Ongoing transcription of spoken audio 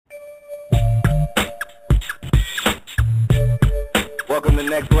to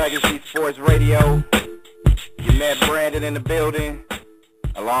Next Legacy Sports Radio. You met Brandon in the building,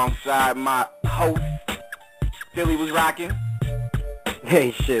 alongside my host, Philly was rocking. Hey,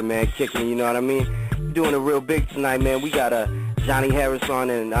 shit, man, kicking, you know what I mean? Doing it real big tonight, man. We got Johnnie Harris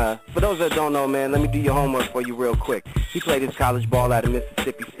on, and for those that don't know, man, let me do your homework for you real quick. He played his college ball out of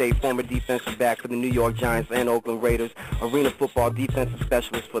Mississippi State, former defensive back for the New York Giants and Oakland Raiders, arena football defensive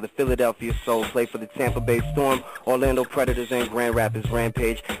specialist for the Philadelphia Soul, played for the Tampa Bay Storm, Orlando Predators, and Grand Rapids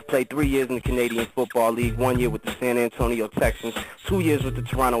Rampage, played 3 years in the Canadian Football League, 1 year with the San Antonio Texans, 2 years with the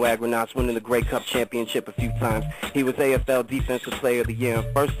Toronto Argonauts, winning the Grey Cup championship a few times. He was AFL Defensive Player of the Year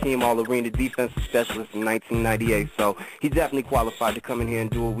and first-team All-Arena Defensive Specialist in 1998, so he's definitely qualified to come in here and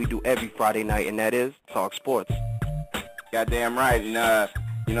do what we do every Friday night, and that is talk sports. Goddamn right, and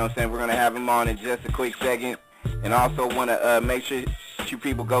you know what I'm saying, we're going to have him on in just a quick second, and also want to make sure you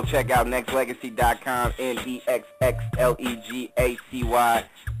people go check out nextlegacy.com,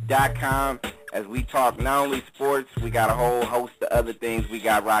 nextlegacy.com, as we talk not only sports, we got a whole host of other things we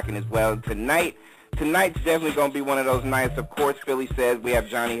got rocking as well. Tonight's definitely going to be one of those nights. Of course, Philly says we have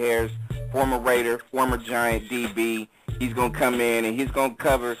Johnnie Harris, former Raider, former Giant DB. He's going to come in and he's going to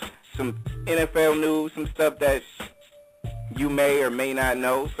cover some NFL news, some stuff that you may or may not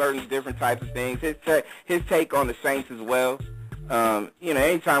know, certain different types of things. His take on the Saints as well. You know,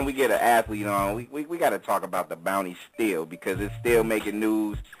 anytime we get an athlete on, we got to talk about the bounty still, because it's still making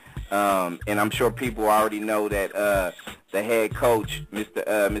news. And I'm sure people already know that the head coach,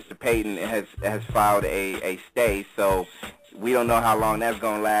 Mr. Payton, has filed a stay. So we don't know how long that's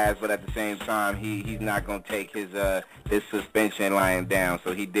gonna last, but at the same time, he's not gonna take his suspension lying down.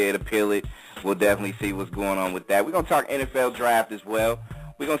 So he did appeal it. We'll definitely see what's going on with that. We're gonna talk NFL draft as well.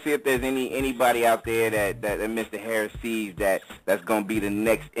 We're gonna see if there's anybody out there that Mr. Harris sees that's gonna be the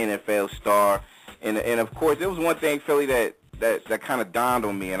next NFL star. And of course, there was one thing, Philly, that kind of dawned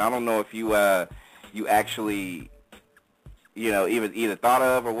on me, and I don't know if you actually, you know, either thought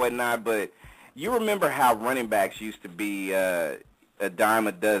of or whatnot, but you remember how running backs used to be a dime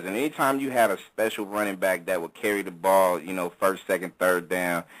a dozen. Anytime you had a special running back that would carry the ball, you know, first, second, third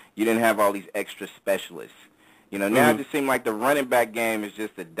down, you didn't have all these extra specialists. You know, now it just seems like the running back game is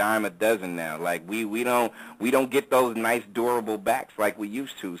just a dime a dozen now. Like we don't get those nice durable backs like we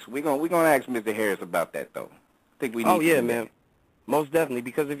used to. So we're gonna ask Mr. Harris about that though. I think we need. Oh yeah, man, most definitely.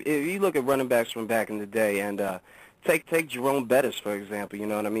 Because if you look at running backs from back in the day, and take Jerome Bettis for example, you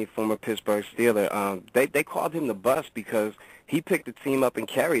know what I mean, former Pittsburgh Steeler. They called him the bus because he picked the team up and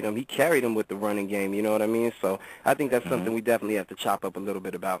carried them. He carried them with the running game. You know what I mean? So I think that's something we definitely have to chop up a little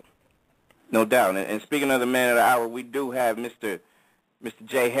bit about. No doubt. And speaking of the man of the hour, we do have Mr.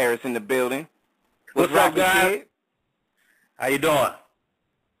 Jay Harris in the building. What's up, guys? Kid? How you doing?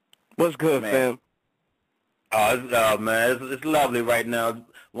 What's good, Man. fam? Oh, man, it's lovely right now.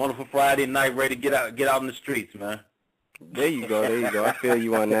 Wonderful Friday night, ready to get out in the streets, man. There you go. I feel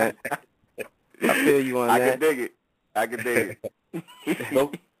you on that. I can dig it. I can dig it. So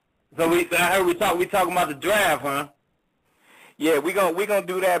I heard we talking about the draft, huh? Yeah, we gonna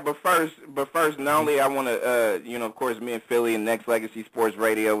do that. But first, not only I want to, you know, of course, me and Philly and Next Legacy Sports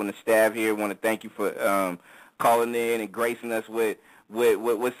Radio and the staff here want to thank you for calling in and gracing us with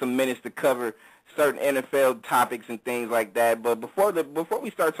some minutes to cover certain NFL topics and things like that. But before we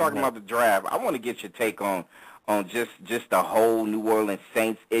start talking about the draft, I want to get your take on just the whole New Orleans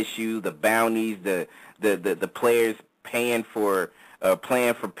Saints issue, the bounties, the players paying for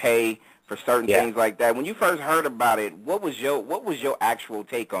pay for certain things like that. When you first heard about it, what was your actual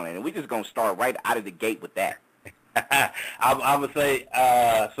take on it? And we're just gonna start right out of the gate with that. I would say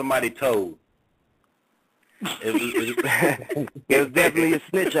somebody told. It was definitely a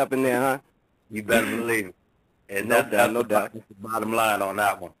snitch up in there, huh? You better believe it. And No doubt. That's the bottom line on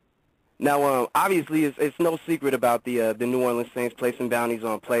that one. Now, obviously, it's no secret about the New Orleans Saints placing bounties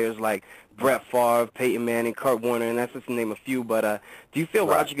on players like Brett Favre, Peyton Manning, Kurt Warner, and that's just to name a few. But do you feel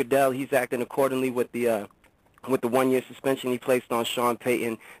Roger Goodell, he's acting accordingly with the 1-year suspension he placed on Sean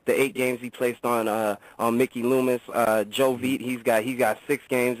Payton, the 8 games he placed on Mickey Loomis, Joe Veit, he's got 6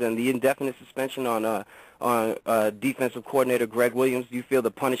 games, and the indefinite suspension on defensive coordinator Greg Williams? Do you feel the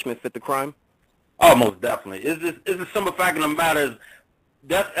punishment fit the crime? Oh, most definitely. It's the simple fact of the matter is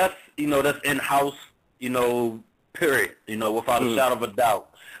that's in-house, period, without a shadow of a doubt.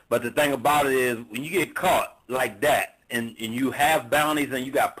 But the thing about it is when you get caught like that and you have bounties and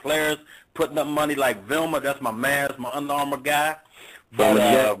you got players putting up money like Vilma, that's my man, that's my Under Armour guy. But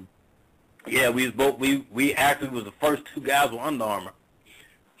we actually was the first 2 guys with Under Armour.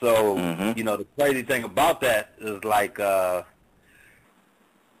 So, the crazy thing about that is like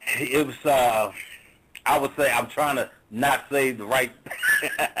it was I would say, I'm trying to not say the right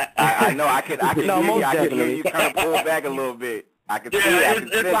I know. I can No, most hear definitely. you kind of pull back a little bit. I can see it. Yeah,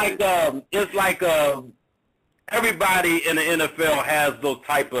 I can sense it's like everybody in the NFL has those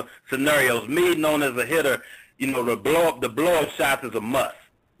type of scenarios. Me, known as a hitter, you know, the blow up shots is a must.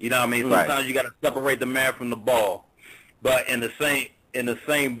 You know what I mean? Right. Sometimes you got to separate the man from the ball, but in the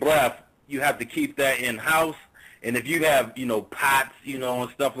same breath, you have to keep that in house. And if you have, you know, pots, you know,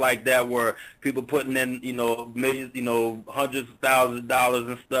 and stuff like that, where people putting in, you know, millions, you know, hundreds of thousands of dollars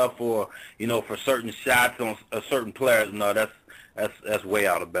and stuff for, you know, for certain shots on certain players, no, that's way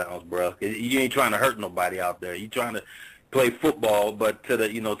out of bounds, bro. You ain't trying to hurt nobody out there. You trying to play football, but to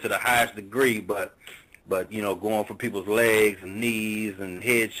the highest degree. But you know, going for people's legs and knees and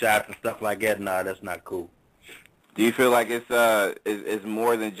head shots and stuff like that, nah, that's not cool. Do you feel like it's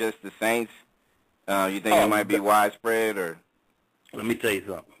more than just the Saints? You think it might be widespread, or? Let me tell you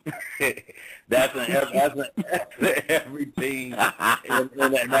something. That's every team in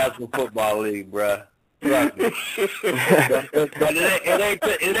that National Football League, bruh. Trust me. but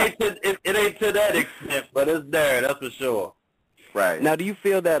it ain't to that extent, but it's there. That's for sure. Right. Now, do you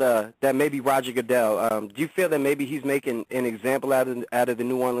feel that that maybe Roger Goodell, do you feel that maybe he's making an example out of the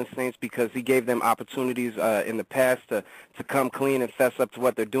New Orleans Saints because he gave them opportunities in the past to come clean and fess up to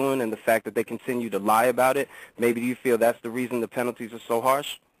what they're doing, and the fact that they continue to lie about it? Maybe do you feel that's the reason the penalties are so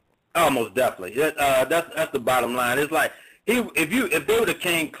harsh? Almost definitely. That's the bottom line. It's like if they would have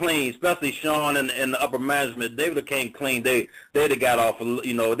came clean, especially Sean and the upper management, they would have came clean. They'd have got off.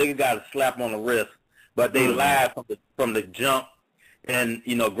 You know, they got a slap on the wrist, but they lied from the jump. And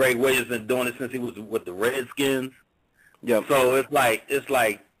you know, Greg Williams been doing it since he was with the Redskins. Yep. So it's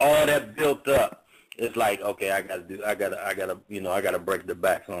like all that built up. It's like, okay, I gotta break the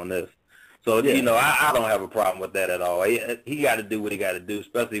backs on this. So you know, I don't have a problem with that at all. He got to do what he got to do,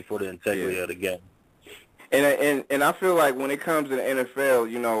 especially for the integrity of the game. And I feel like when it comes to the NFL,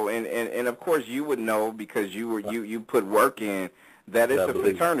 you know, and of course you would know because you put work in, that it's a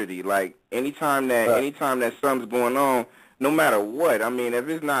fraternity. Like anytime that something's going on, no matter what, I mean, if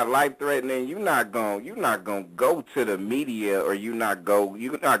it's not life threatening, you're not gonna go to the media, or you're not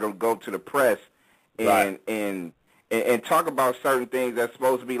gonna go to the press and talk about certain things that's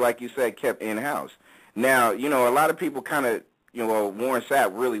supposed to be, like you said, kept in house. Now, you know, a lot of people kind of, you know, Warren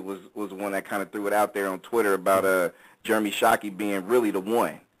Sapp really was the one that kind of threw it out there on Twitter about Jeremy Shockey being really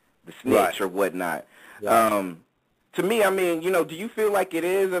the snitch or whatnot. Right. To me, I mean, you know, do you feel like it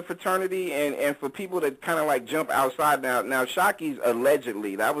is a fraternity, and for people to kind of like jump outside now Shockey's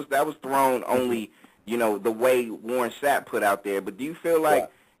allegedly, that was thrown only, you know, the way Warren Sapp put out there, but do you feel like,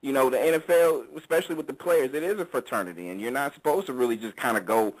 you know, the NFL, especially with the players, it is a fraternity, and you're not supposed to really just kind of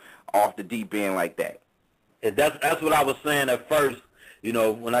go off the deep end like that? That's what I was saying at first, you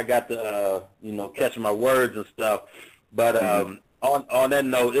know, when I got to, you know, catching my words and stuff, but on that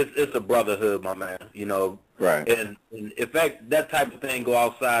note, it's a brotherhood, my man, you know. Right. And if that type of thing go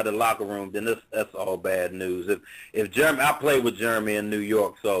outside the locker room, then that's all bad news. If Jeremy, I played with Jeremy in New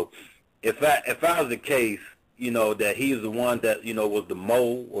York, so if I was the case, you know, that he's the one that, you know, was the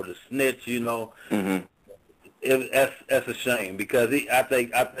mole or the snitch, you know, that's a shame, because I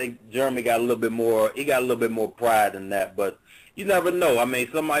think Jeremy got a little bit more. He got a little bit more pride than that, but you never know. I mean,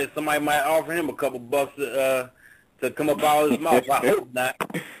 somebody might offer him a couple bucks to come up out of his mouth. I hope not,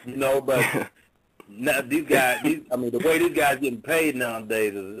 you know, but. Now, these guys, I mean, the way these guys getting paid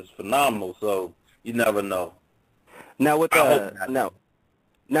nowadays is phenomenal. So you never know. Now,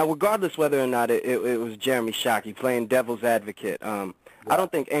 now, regardless whether or not it was Jeremy Shockey playing devil's advocate, I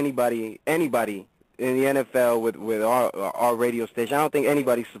don't think anybody in the NFL with our radio station, I don't think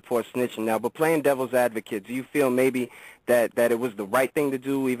anybody supports snitching now. But playing devil's advocate, do you feel maybe that it was the right thing to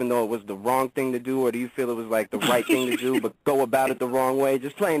do, even though it was the wrong thing to do, or do you feel it was like the right thing to do but go about it the wrong way?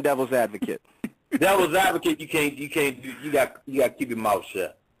 Just playing devil's advocate. Devil's advocate, you got to keep your mouth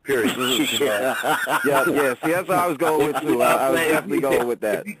shut. Period. Yeah. See, that's what I was going with too. I was definitely going with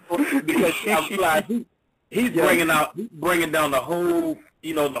that. Because he's bringing down the whole,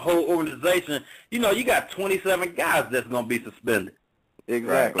 you know, the whole organization. You know, you got 27 guys that's going to be suspended.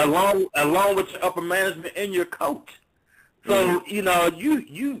 Exactly. Along with your upper management and your coach. So you know,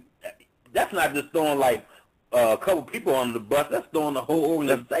 you that's not just throwing like a couple people under the bus. That's throwing the whole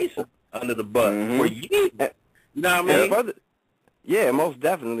organization under the bus for you. You know what I mean? Yeah, most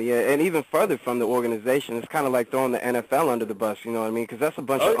definitely. And even further from the organization, it's kind of like throwing the NFL under the bus, you know what I mean? Because that's a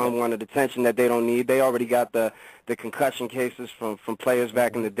bunch of unwanted attention that they don't need. They already got the concussion cases from players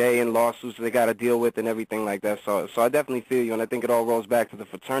back in the day and lawsuits they got to deal with and everything like that. So I definitely feel you, and I think it all rolls back to the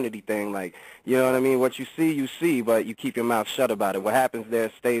fraternity thing. Like, you know what I mean? What you see, but you keep your mouth shut about it. What happens there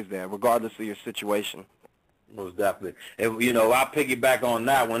stays there, regardless of your situation. Most definitely. And you know, I piggyback on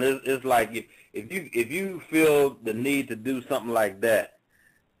that one. It's like if you feel the need to do something like that,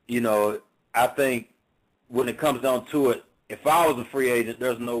 you know, I think when it comes down to it, if I was a free agent,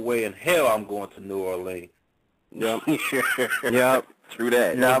 there's no way in hell I'm going to New Orleans. Yep. Yep. True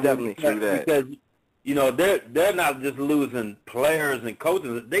that. Yeah, definitely. True that. Because you know they're not just losing players and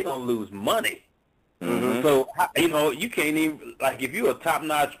coaches; they gonna lose money. Mm-hmm. So you know you can't even like if you're a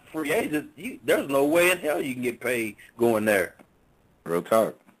top-notch free agent, there's no way in hell you can get paid going there. Real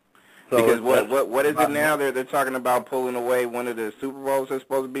talk. So because what is it now? They're talking about pulling away one of the Super Bowls that's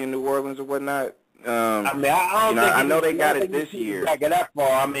supposed to be in New Orleans or whatnot. I mean, I know they got it this year. Back that far.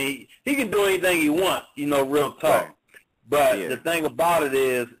 I mean, he can do anything he wants. You know, real talk. Right. But Yeah. the thing about it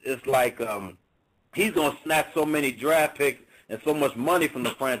is, it's like he's gonna snatch so many draft picks and so much money from the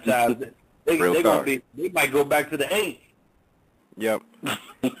franchise. They might go back to the 8th. Yep.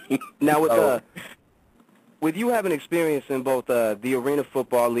 Now with you having experience in both the Arena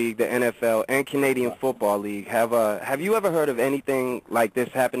Football League, the NFL, and Canadian Football League, have you ever heard of anything like this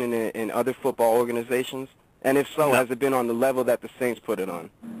happening in other football organizations? And if so, has it been on the level that the Saints put it on?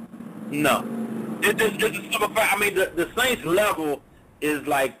 No. It's a simple fact. I mean, the Saints level is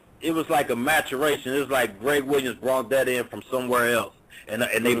like, it was like a maturation. It was like Greg Williams brought that in from somewhere else, and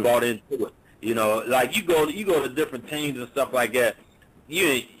they bought into it. You know, like you go to different teams and stuff like that.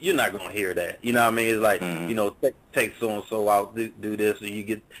 You're not gonna hear that. You know what I mean? It's like you know, take so and so out, do this, and you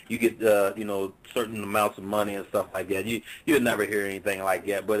get you know, certain amounts of money and stuff like that. You'll never hear anything like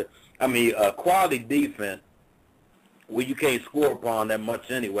that. But I mean, quality defense where you can't score upon that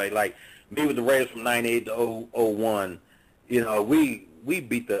much anyway. Like me with the Raiders from '98 to 01, you know, we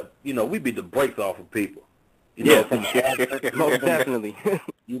beat the brakes off of people. You know, from most definitely.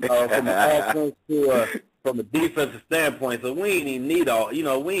 You know, from the offense to from a defensive standpoint, so we ain't even need all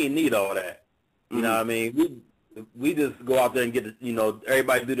that. You know what I mean? We just go out there and get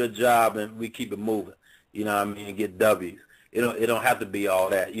everybody do their job and we keep it moving. You know what I mean? And get W's. It don't have to be all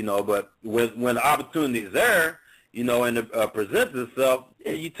that, you know, but when the opportunity is there, you know, and it presents itself,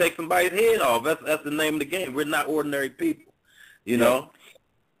 you take somebody's head off. That's the name of the game. We're not ordinary people. You know?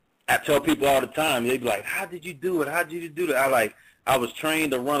 I tell people all the time, they be like, how did you do it? How did you do that? I was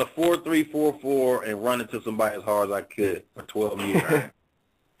trained to run a 4-3-4-4 and run into somebody as hard as I could for 12 years.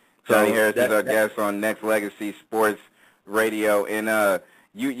 Johnnie Harris is our guest on Next Legacy Sports Radio. And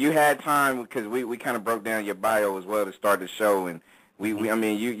you had time, because we kind of broke down your bio as well to start the show. And I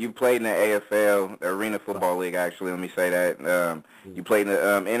mean, you played in the AFL, the Arena Football League, actually, let me say that. You played in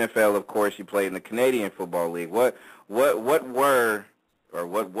the NFL, of course. You played in the Canadian Football League. What was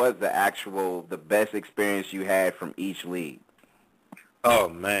the best experience you had from each league? Oh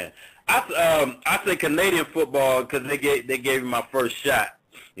man, I say Canadian football because they gave me my first shot.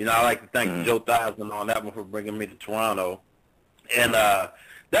 You know, I like to thank Joe Theismann on that one for bringing me to Toronto, and that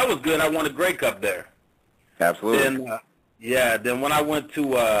was good. I won a Grey Cup there. Absolutely. Then when I went to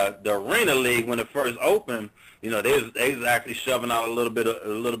the Arena League when it first opened, you know, they was actually shoving out a little bit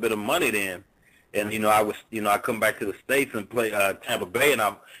of money then. And I come back to the States and play Tampa Bay, and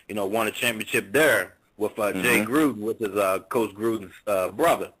I won a championship there with Jay Gruden, which is Coach Gruden's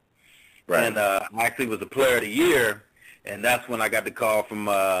brother. Right. And I actually was the Player of the Year, and that's when I got the call from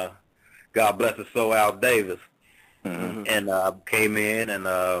God bless his soul, Al Davis, and came in and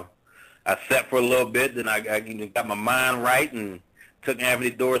I sat for a little bit. Then I got my mind right and took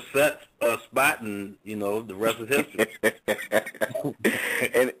Anthony Dorsett's spot, and the rest is history.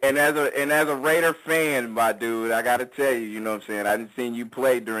 and as a Raider fan, my dude, I gotta tell you, you know what I'm saying, I didn't see you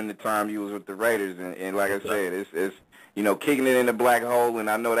play during the time you was with the Raiders, and like I said, it's kicking it in the black hole, and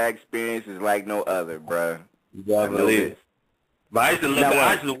I know that experience is like no other, bruh. Exactly. But I used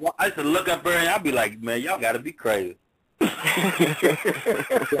to look up there and I'd be like, man, y'all gotta be crazy. Man,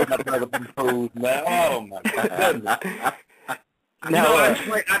 oh my goodness. I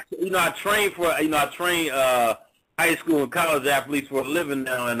train high school and college athletes for a living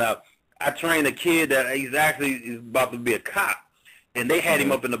now, and I trained a kid that he's about to be a cop, and they had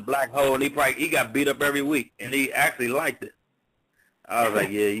him up in the black hole, and he got beat up every week, and he actually liked it. I was like,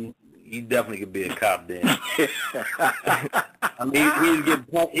 yeah, you definitely could be a cop then. I mean, he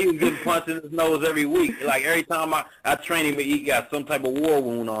was getting punched in his nose every week. Like every time I trained him, he got some type of war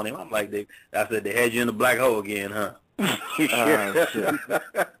wound on him. I'm like, I said, they had you in the black hole again, huh?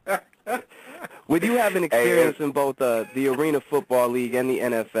 With you having experience in both the Arena Football League and the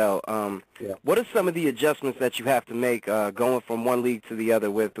NFL, what are some of the adjustments that you have to make going from one league to the other?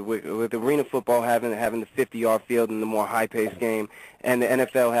 With Arena Football having the 50-yard field and the more high-paced game, and the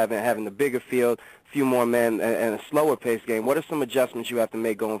NFL having the bigger field, a few more men, and a slower-paced game, what are some adjustments you have to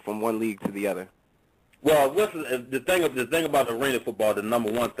make going from one league to the other? Well, the thing about arena football? The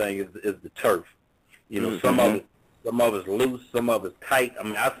number one thing is the turf. You know, some of it's loose, some of it's tight. I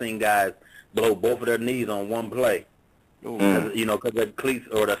mean, I've seen guys blow both of their knees on one play. You know, because their cleats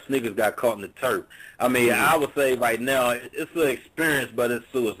or their sneakers got caught in the turf. I mean, I would say right now it's an experience, but it's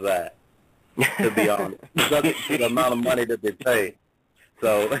suicide, to be honest, subject to the amount of money that they pay.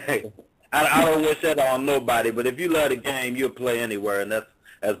 So I don't wish that on nobody. But if you love the game, you'll play anywhere, and that's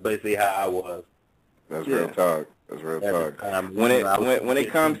basically how I was. That's real talk. That's real talk. When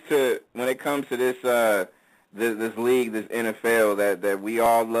it comes to this league, this NFL that we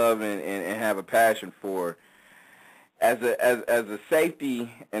all love and have a passion for, as a safety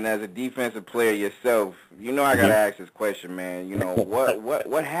and as a defensive player yourself, you know I gotta ask this question, man. You know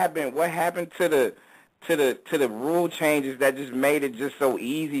what happened? What happened to the rule changes that just made it just so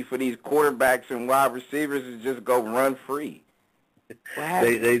easy for these quarterbacks and wide receivers to just go run free? What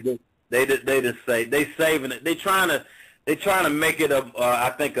happened? They just say they saving it. They trying to make it I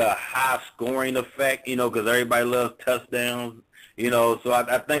think a high scoring effect, you know, because everybody loves touchdowns, you know. So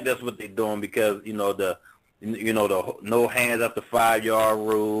I think that's what they're doing because the no hands after 5-yard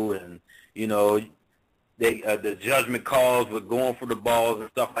rule, and the judgment calls with going for the balls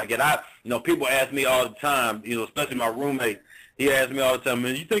and stuff like that. People ask me all the time, especially my roommate. He asks me all the time,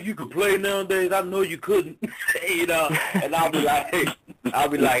 man, you think you could play nowadays? I know you couldn't, and I'll be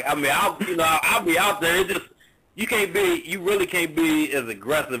like, I mean, I'll be out there. It's just, you really can't be as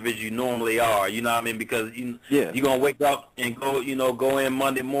aggressive as you normally are, you know what I mean? Because you're going to wake up and go in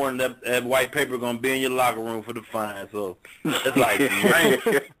Monday morning, that white paper going to be in your locker room for the fine. So it's like, man.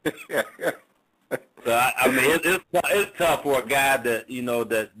 So I mean, it's tough for a guy that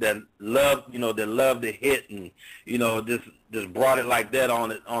that loved to hit and just brought it like that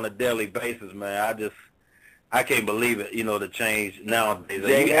on a daily basis, man. I can't believe it, the change nowadays.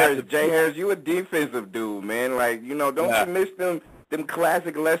 Jay Harris, you a defensive dude, man. Like, don't you miss them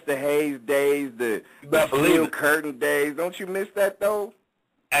classic Lester Hayes days, the steel curtain days? Don't you miss that though?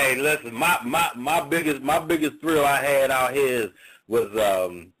 Hey, listen, my biggest thrill I had out here was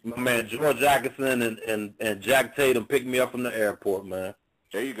my man George Jackson and Jack Tatum picked me up from the airport, man.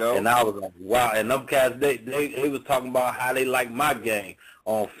 There you go. And I was like, wow. And them cats, they was talking about how they like my game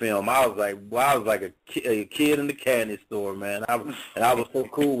on film. I was like, wow, I was like a kid in the candy store, man. I was so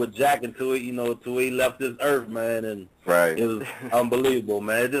cool with Jack until he left this earth, man. And it was unbelievable,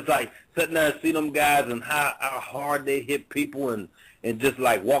 man. It's just like sitting there and see them guys and how hard they hit people and just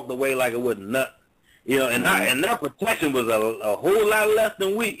like walked away like it was nuts. And their protection was a whole lot less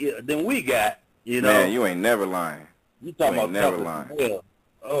than we got. Man, you ain't never lying. You talking about never lying. Yeah.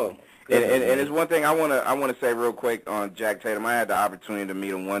 Oh. And it's one thing I wanna say real quick on Jack Tatum. I had the opportunity to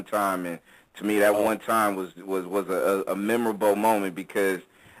meet him one time, and to me that one time was a memorable moment because,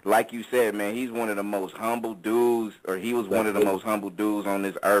 like you said, man, he's one of the most humble dudes, or he was one of the most humble dudes on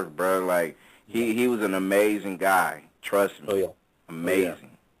this earth, bro. Like he was an amazing guy. Trust me. Oh yeah. Amazing. Oh, yeah.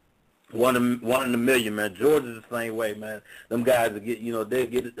 One in a million, man. George is the same way, man. Them guys will get, they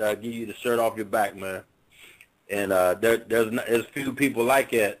give you the shirt off your back, man. And there's few people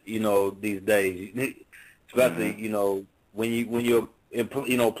like that, these days. Especially, when you're in,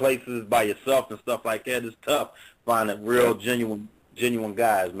 places by yourself and stuff like that. It's tough finding real genuine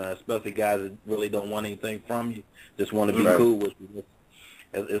guys, man. Especially guys that really don't want anything from you, just want to be cool with you.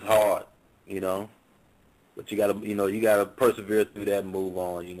 It's hard, But you gotta persevere through that and move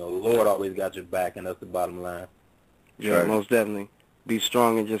on. The Lord always got your back, and that's the bottom line. Yeah, most definitely. Be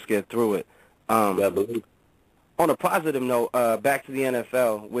strong and just get through it. On a positive note, back to the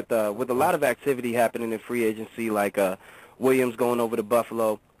NFL with a lot of activity happening in free agency, like Williams going over to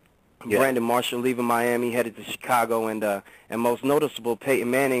Buffalo, Brandon Marshall leaving Miami, headed to Chicago, and most noticeable, Peyton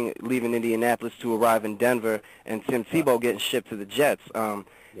Manning leaving Indianapolis to arrive in Denver, and Tim Tebow getting shipped to the Jets.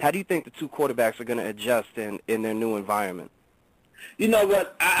 How do you think the two quarterbacks are going to adjust in their new environment? You know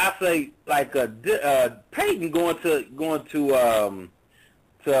what? I say like Peyton going to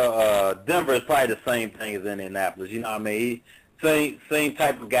Denver is probably the same thing as Indianapolis. You know what I mean? Same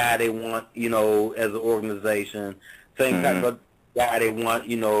type of guy they want. As an organization, same type of guy they want.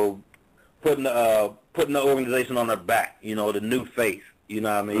 Putting the organization on their back. The new face. You know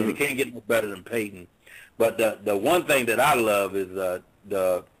what I mean? They can't get no better than Peyton. But the one thing that I love is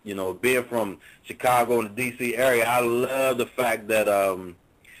being from Chicago and the D.C. area, I love the fact that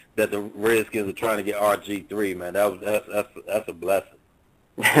that the Redskins are trying to get RG3, man. That's a blessing.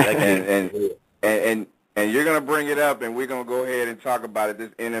 and you're gonna bring it up, and we're gonna go ahead and talk about it. This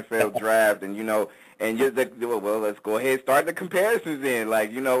NFL draft, and let's go ahead and start the comparisons in.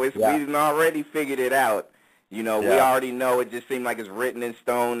 Like we already figured it out. You know, we already know it just seemed like it's written in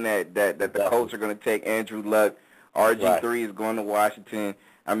stone that the Colts are going to take Andrew Luck. RG3 is going to Washington.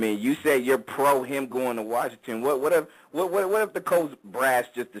 I mean, you said you're pro him going to Washington. What if the Colts brass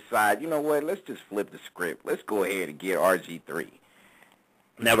just decide, you know what, let's just flip the script. Let's go ahead and get RG3.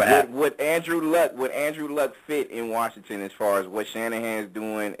 Never happened. Would Andrew Luck fit in Washington as far as what Shanahan's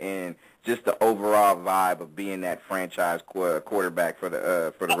doing and just the overall vibe of being that franchise quarterback for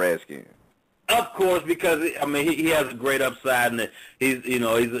the Redskins? Of course, because I mean he has a great upside, and he's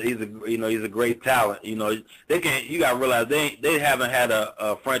a great talent. You know, you got to realize they haven't had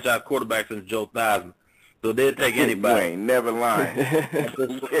a franchise quarterback since Joe Theismann, so they'll take anybody. You ain't never lying.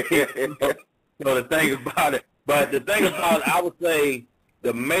 So the thing about it, I would say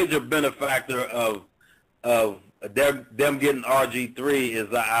the major benefactor of them getting RG3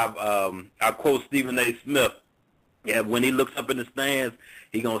 is I quote Stephen A. Smith. Yeah, when he looks up in the stands,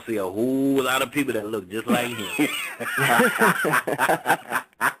 he gonna see a whole lot of people that look just like him.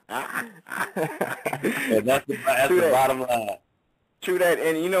 And that's the bottom line. True that,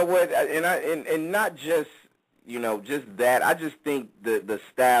 and you know what, and not just just that. I just think the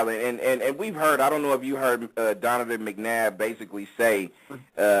style and we've heard. I don't know if you heard Donovan McNabb basically say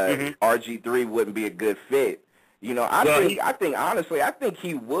RG3 wouldn't be a good fit. You know, I think honestly, I think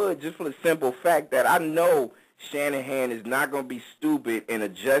he would, just for the simple fact that I know Shanahan is not going to be stupid and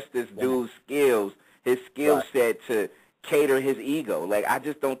adjust this dude's his skill set to cater his ego. Like, I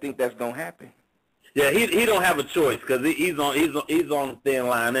just don't think that's going to happen. Yeah, he don't have a choice because he's on the thin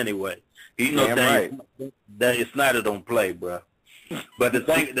line anyway. He knows that Snyder don't play, bro. But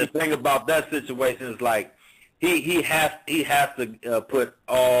the thing about that situation is like he has to put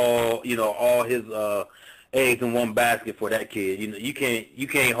all his eggs in one basket for that kid. You know, you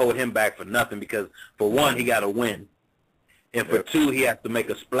can't hold him back for nothing because for one he got to win, and for two he has to make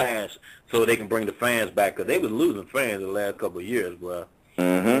a splash so they can bring the fans back because they was losing fans the last couple of years, bro.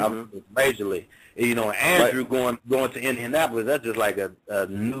 Majorly. You know, Andrew going to Indianapolis, that's just like a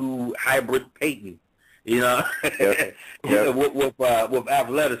new hybrid Peyton. You know, with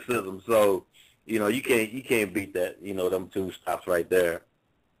athleticism. So you know you can't beat that. You know, them two stops right there.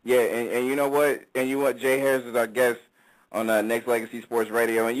 Yeah, and you know what? Jay Harris is our guest on Next Legacy Sports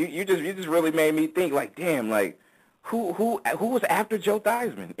Radio, and you just really made me think, like, damn, like, who was after Joe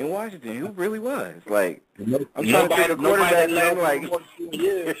Theismann in Washington? Who really was? Like, I'm trying to think of quarterback, man. Like,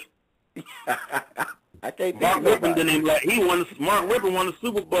 I can't think of Mark Rippon won the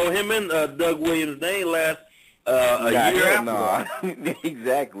Super Bowl. Him and Doug Williams, they ain't last a year after. No.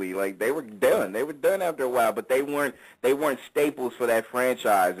 Exactly. Like, they were done. They were done after a while, but they weren't staples for that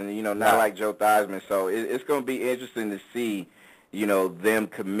franchise, and not like Joe Theismann. So it's going to be interesting to see, them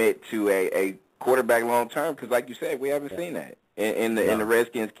commit to a quarterback long term because, like you said, we haven't seen that in the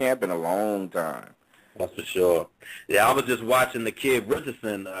Redskins camp in a long time. That's for sure. Yeah, I was just watching the kid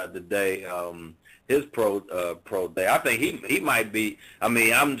Richardson today. His pro day. I think he might be. I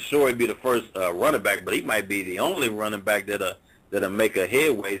mean, I'm sure he'd be the first running back, but he might be the only running back that'll make a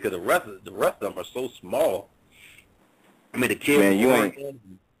headway because the rest of them are so small. I mean, the kid. Man, you ain't.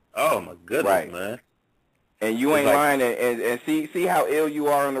 Oh my goodness, man. And you ain't lying. And see how ill you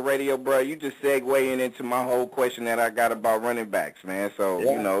are on the radio, bro. You just segueing into my whole question that I got about running backs, man. So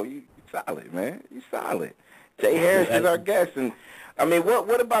you solid, man. You solid. Jay Harris is our guest, and I mean,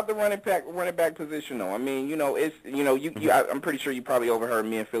 what about the running back position though? I mean, I'm pretty sure you probably overheard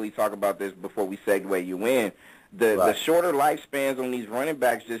me and Philly talk about this before we segue you in. The shorter lifespans on these running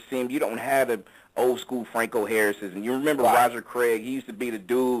backs just seem you don't have the old school Franco Harris's, and you remember Roger Craig. He used to be the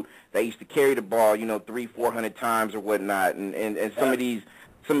dude that used to carry the ball, 300-400 times or whatnot, and some of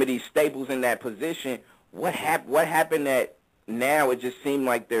these staples in that position. What happened that now it just seemed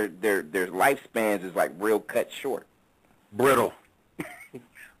like their lifespans is like real cut short, brittle.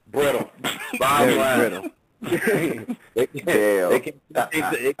 Bottom line. It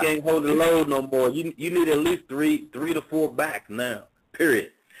can't hold the load no more. You need at least three to four backs now.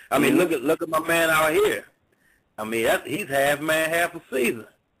 Period. I mean, look at my man out here. I mean, he's half man, half a season.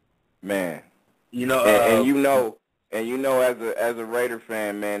 Man, and as a Raider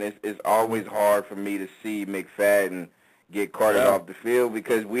fan, man, it's always hard for me to see McFadden get carted off the field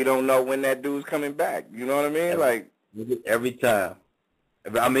because we don't know when that dude's coming back. You know what I mean? Like every time.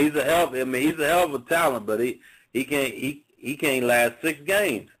 I mean, he's a hell of a talent, but he can't last 6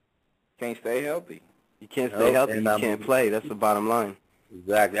 games. Can't stay healthy. You can't stay healthy. You can't play. That's the bottom line.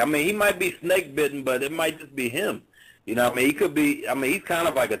 Exactly. I mean, he might be snake bitten, but it might just be him. I mean, he could be. I mean, he's kind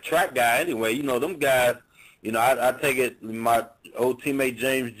of like a track guy anyway. Them guys. I take it. My old teammate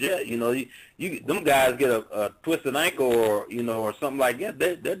James Jett. Them guys get a twisted ankle or something like that.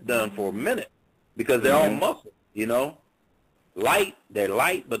 They're done for a minute because they're all muscle, you know. They're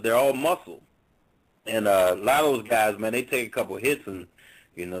light, but they're all muscle. And a lot of those guys, man, they take a couple hits and,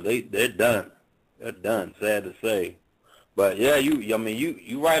 you know, they're done. They're done, sad to say. But, yeah,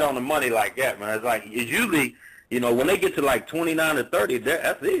 you right on the money like that, man. It's usually, you know, when they get to like 29 or 30,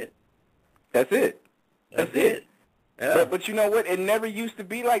 that's it. That's it. That's it. Yeah. But you know what? It never used to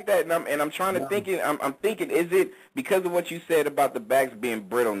be like that, and I'm trying to think. I'm thinking, is it because of what you said about the backs being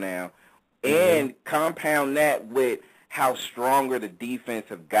brittle now, and compound that with how stronger the defense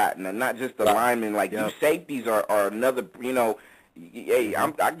have gotten, and not just the linemen. Like you safeties are another. You know, hey,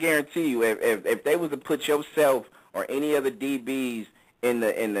 I guarantee you, if they was to put yourself or any other DBs in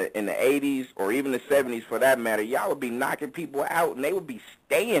the 80s or even the 70s for that matter, y'all would be knocking people out, and they would be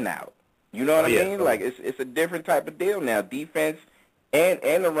staying out. You know what I mean? Like it's a different type of deal now. Defense and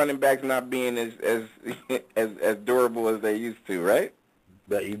the running backs not being as durable as they used to, right?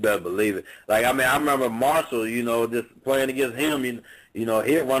 But you better believe it. Like I remember Marshall, you know, just playing against him. You know,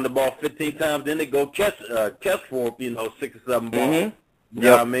 he'd run the ball 15 times, then they go catch for 6 or 7 balls. You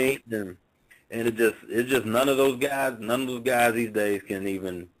know what I mean? And it's just none of those guys these days can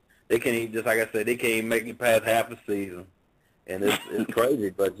even just like I said, they can't even make it past half the season. And it's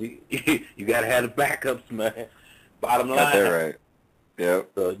crazy, but you gotta have the backups, man. Bottom line. That's right. Yep.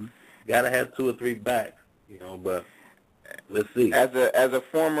 So you gotta have 2 or 3 backs, you know. But let's see. As a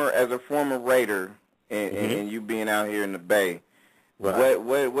former Raider, and you being out here in the Bay,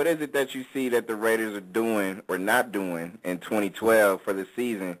 what is it that you see that the Raiders are doing or not doing in 2012 for the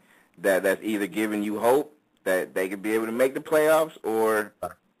season that's either giving you hope that they could be able to make the playoffs or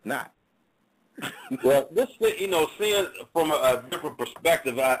not? Well, seeing from a different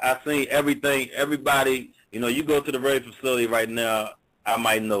perspective, I seen everybody, you go to the Raider facility right now, I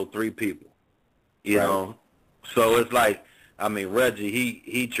might know 3 people, you know. So it's like, Reggie,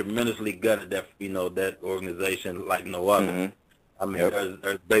 he tremendously gutted that, that organization like no other.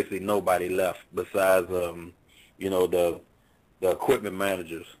 There's basically nobody left besides, the equipment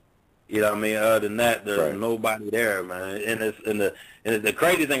managers. You know what I mean? Other than that, there's nobody there, man. And the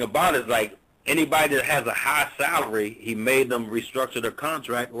crazy thing about it is, like, anybody that has a high salary, he made them restructure their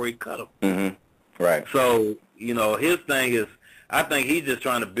contract or he cut them. Right. So, his thing is, I think he's just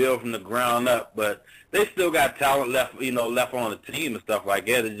trying to build from the ground up, but they still got talent left, left on the team and stuff like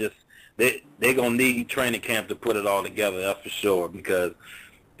that. It's just they gonna need training camp to put it all together. That's for sure, because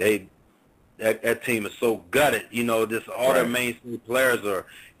that team is so gutted. Just all their mainstay players are,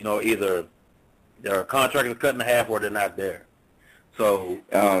 either their contract is cut in half or they're not there. So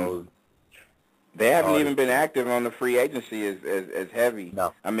they haven't even been active on the free agency as heavy.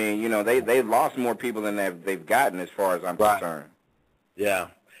 No. They lost more people than they've gotten as far as I'm concerned. Yeah.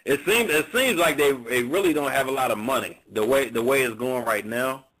 It seems like they really don't have a lot of money the way it's going right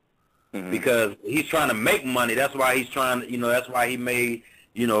now, because he's trying to make money. That's why he's trying. That's why he made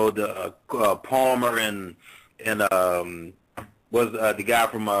the Palmer and was the guy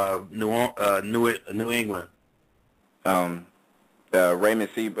from New England. Raymond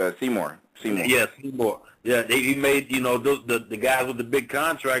Seymour. Yeah, Seymour. Yeah, he made the guys with the big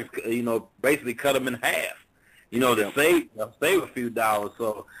contracts. Basically cut them in half. To save a few dollars.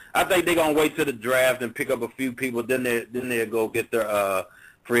 So I think they're gonna wait till the draft and pick up a few people. Then they'll go get their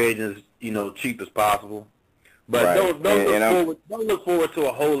free agents, cheap as possible. But don't look forward to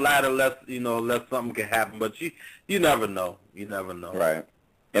a whole lot unless unless something can happen. But you never know. You never know. Right.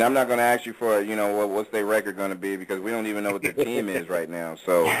 And I'm not going to ask you for what's their record going to be, because we don't even know what their team is right now.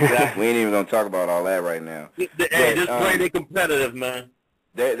 So we ain't even going to talk about all that right now. Hey, just play they competitive, man.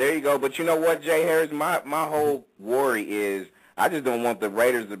 There you go. But you know what, Jay Harris? My whole worry is I just don't want the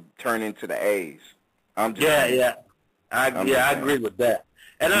Raiders to turn into the A's. I agree with that.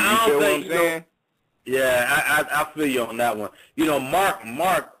 And I don't think I feel you on that one.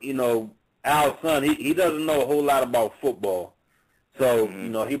 Mark, Al's son, he doesn't know a whole lot about football. So,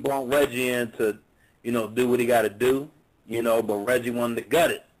 he brought Reggie in to, do what he got to do, but Reggie wanted to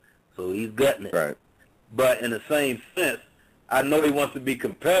gut it. So he's gutting it. Right. But in the same sense, I know he wants to be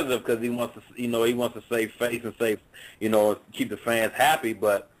competitive because he wants to save face and save, keep the fans happy.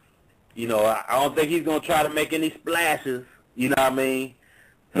 But, I don't think he's going to try to make any splashes, you know what I mean?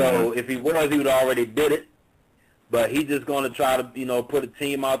 So if he was, he would already did it. But he's just going to try to, put a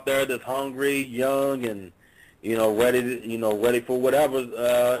team out there that's hungry, young, and, ready for whatever's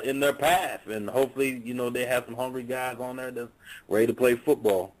in their path. And hopefully, they have some hungry guys on there that's ready to play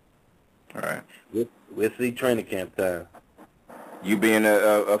football. All right. We'll see training camp time. You being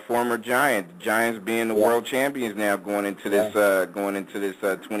a former Giant, the Giants being the world champions now going into this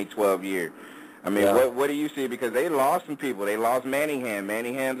 2012 year. What do you see? Because they lost some people. They lost Manningham.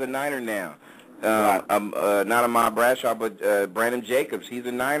 Manningham's a Niner now. Not Ahmad Bradshaw, but Brandon Jacobs. He's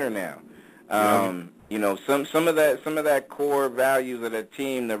a Niner now. You know, some of that core values of the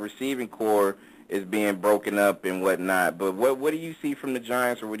team, the receiving core, is being broken up and whatnot. But what do you see from the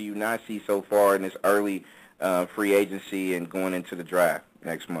Giants, or what do you not see so far in this early free agency and going into the draft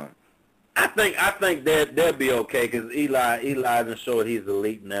next month? I think they'll be okay because Eli done showed he's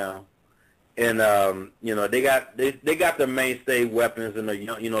elite now, and you know they got the mainstay weapons and the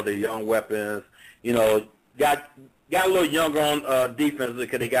young weapons. You know, got a little younger on defense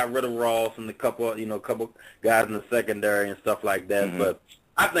because they got rid of Ross and a couple guys in the secondary and stuff like that. Mm-hmm. But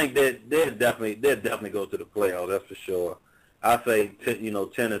I think they'll definitely go to the playoffs. That's for sure. I say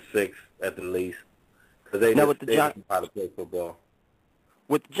 10-6 at the least because they know how to play football.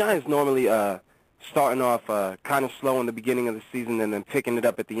 With the Giants normally starting off kind of slow in the beginning of the season and then picking it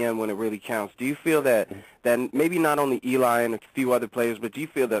up at the end when it really counts, do you feel that maybe not only Eli and a few other players, but do you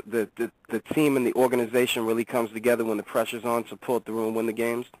feel that the team and the organization really comes together when the pressure's on to pull through and win the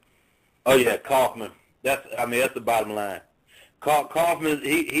games? Oh, yeah, Kaufman. That's the bottom line. Kaufman,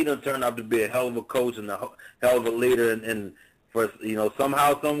 he done turned out to be a hell of a coach and a hell of a leader, and for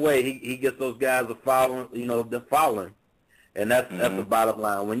somehow, some way, he gets those guys to follow, they're following. And that's the bottom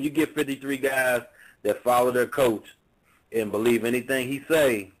line. When you get 53 guys that follow their coach and believe anything he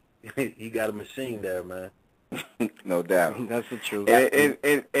say, he got a machine there, man. No doubt. That's the truth.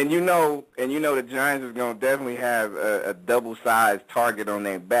 And you know the Giants is gonna definitely have a double-sized target on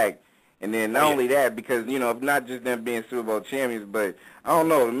their back. And then not only that, because not just them being Super Bowl champions, but I don't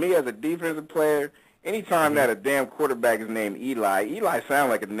know, to me as a defensive player, anytime that a damn quarterback is named Eli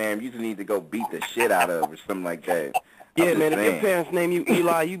sounds like a name you just need to go beat the shit out of or something like that. Yeah, man, if your parents name you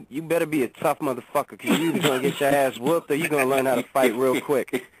Eli, you better be a tough motherfucker because you're either going to get your ass whooped or you're going to learn how to fight real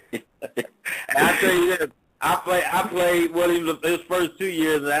quick. And I tell you this, I played his first 2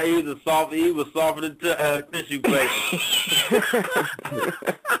 years, and he was softer than tissue paper.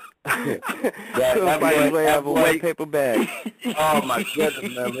 That boy have a white paper bag. Oh my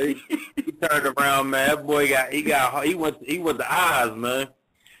goodness, man! He turned around, man. That boy he went to eyes, man.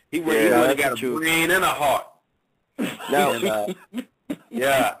 He got a brain and a heart. Now,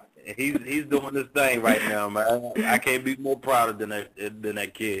 he's doing this thing right now, man. I can't be more prouder than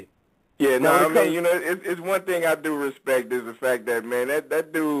that kid. Yeah, no, I mean, it's one thing I do respect is the fact that, man,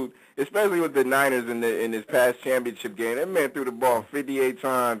 that dude, especially with the Niners in this past championship game, that man threw the ball 58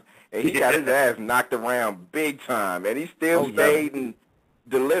 times, and he got his ass knocked around big time, and he still stayed and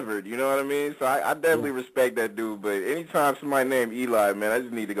delivered, you know what I mean? So I definitely respect that dude, but anytime somebody named Eli, man, I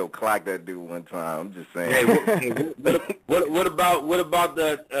just need to go clock that dude one time. I'm just saying. Hey, what about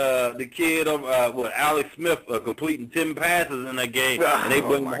the kid of Alex Smith completing 10 passes in that game, and they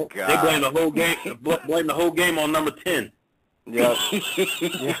blame the whole game on number 10. Yeah,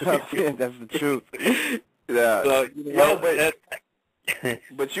 that's the truth. Yeah. So,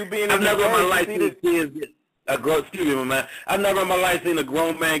 but you being I've never in my life seen these kids get I've never in my life seen a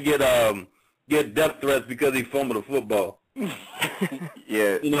grown man get death threats because he fumbled a football.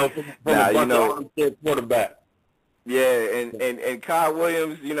 Yeah. From a quarterback. Yeah, and Kyle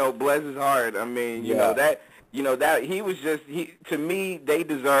Williams, bless his heart. I mean, that he was just to me, they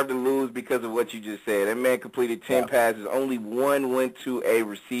deserve to lose because of what you just said. That man completed 10 passes, only one went to a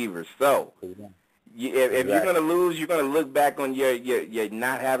receiver. So if you're gonna lose, you're gonna look back on your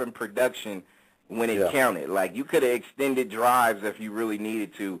not having production when it counted. Like, you could have extended drives if you really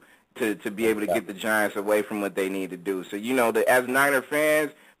needed to be able to get the Giants away from what they need to do. So, as Niner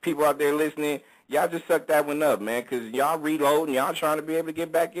fans, people out there listening, y'all just suck that one up, man, because y'all reload and y'all trying to be able to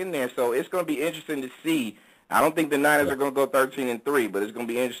get back in there. So it's going to be interesting to see. I don't think the Niners are going to go 13-3, but it's going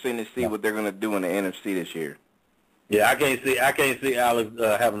to be interesting to see what they're going to do in the NFC this year. Yeah, I can't see Alex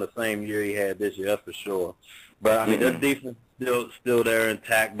having the same year he had this year. That's for sure. But I mean, their defense still there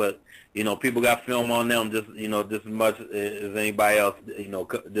intact. But people got film on them just as much as anybody else.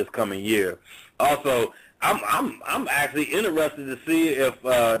 This coming year. Also, I'm actually interested to see if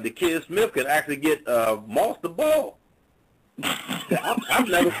the kid Smith could actually get Moss the ball. I've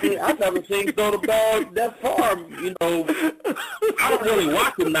never seen throw the ball that far. I don't really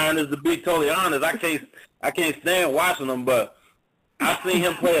watch the Niners, to be totally honest. I can't stand watching them, but I've seen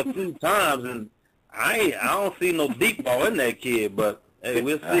him play a few times, and I don't see no deep ball in that kid. But hey,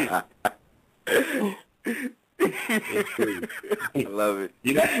 we'll see. I love it.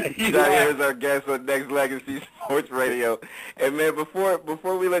 Here's our guest on Next Legacy Sports Radio. And man, before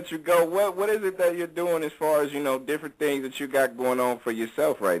we let you go, what is it that you're doing as far as different things that you got going on for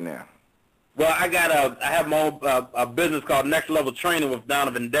yourself right now? Well, I have my own a business called Next Level Training with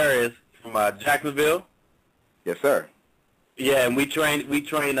Donovan Darius from Jacksonville. Yes, sir. Yeah, and we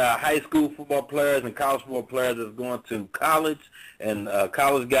train high school football players and college football players that's going to college, and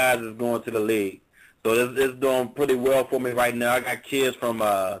college guys is going to the league. So it's doing pretty well for me right now. I got kids from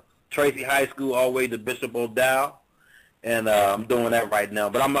Tracy High School all the way to Bishop O'Dowd, and I'm doing that right now.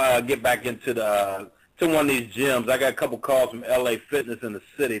 But I'm gonna get back into to one of these gyms. I got a couple calls from LA Fitness in the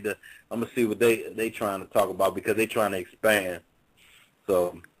city. I'm gonna see what they trying to talk about because they trying to expand.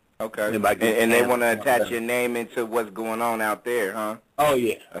 So. Okay. And they want to attach your name into what's going on out there, huh? Oh,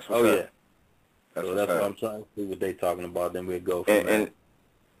 yeah. That's what yeah. That's what I'm trying to see what they talking about. Then we'll go from there.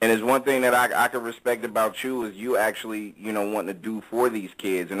 And it's one thing that I can respect about you is you actually, wanting to do for these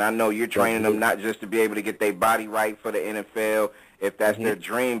kids. And I know you're training them not just to be able to get their body right for the NFL, if that's their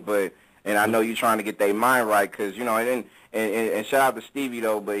dream, and I know you're trying to get their mind right because, and shout out to Stevie,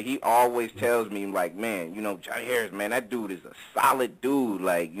 though, but he always tells me, like, man, Johnnie Harris, man, that dude is a solid dude.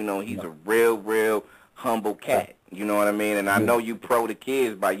 Like, he's a real humble cat. You know what I mean? And I know you pro the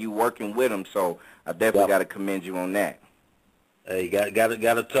kids by you working with them, so I definitely got to commend you on that. Hey, you got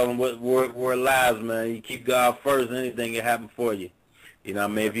to tell them where it lies, man. You keep God first, anything can happen for you. You know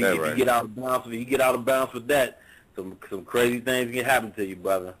what I mean? If you get out of bounds with that, some crazy things can happen to you,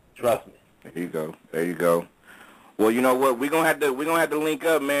 brother. Trust me. There you go. Well, you know what? We're gonna have to link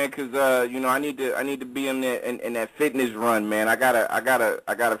up, man, because I need to be in that fitness run, man. I got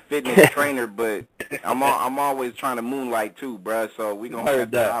a fitness trainer, but I'm always trying to moonlight too, bro. So we gonna have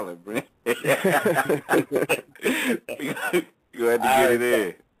to holler, bro. You gonna have to get it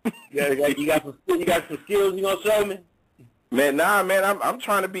in. You got some skills you gonna show me? Man, I'm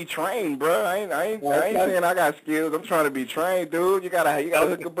trying to be trained, bro. I ain't saying I got skills. I'm trying to be trained, dude. You gotta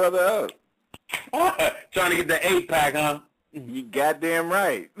hook a brother up. Trying to get the 8-pack, huh? You goddamn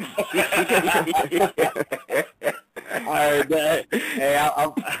right. All right, hey,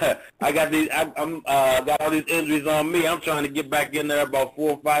 I got these. I'm got all these injuries on me. I'm trying to get back in there about 4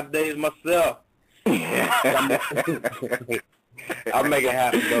 or 5 days myself. I'll make it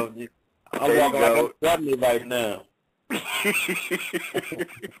happen, though. I'm walking like I'm 70 right now.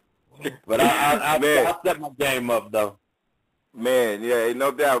 But I'll step my game up, though. Man, yeah,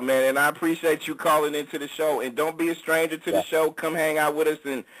 no doubt, man. And I appreciate you calling into the show. And don't be a stranger to the show. Come hang out with us.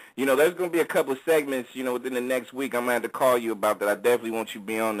 And, there's going to be a couple of segments, within the next week. I'm going to have to call you about that. I definitely want you to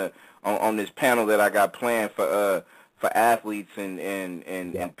be on on this panel that I got planned for athletes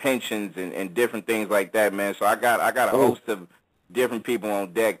and pensions and different things like that, man. So I got a host of different people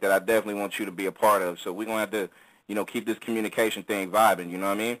on deck that I definitely want you to be a part of. So we're going to have to, keep this communication thing vibing, you know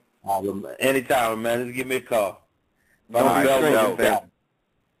what I mean? Anytime, man. Just give me a call. All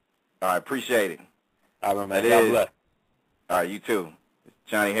right, appreciate it. All right, man. God bless. All right, you too.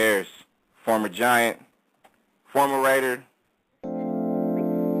 Johnnie Harris, former Giant, former Raider.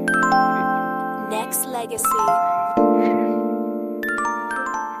 Next Legacy.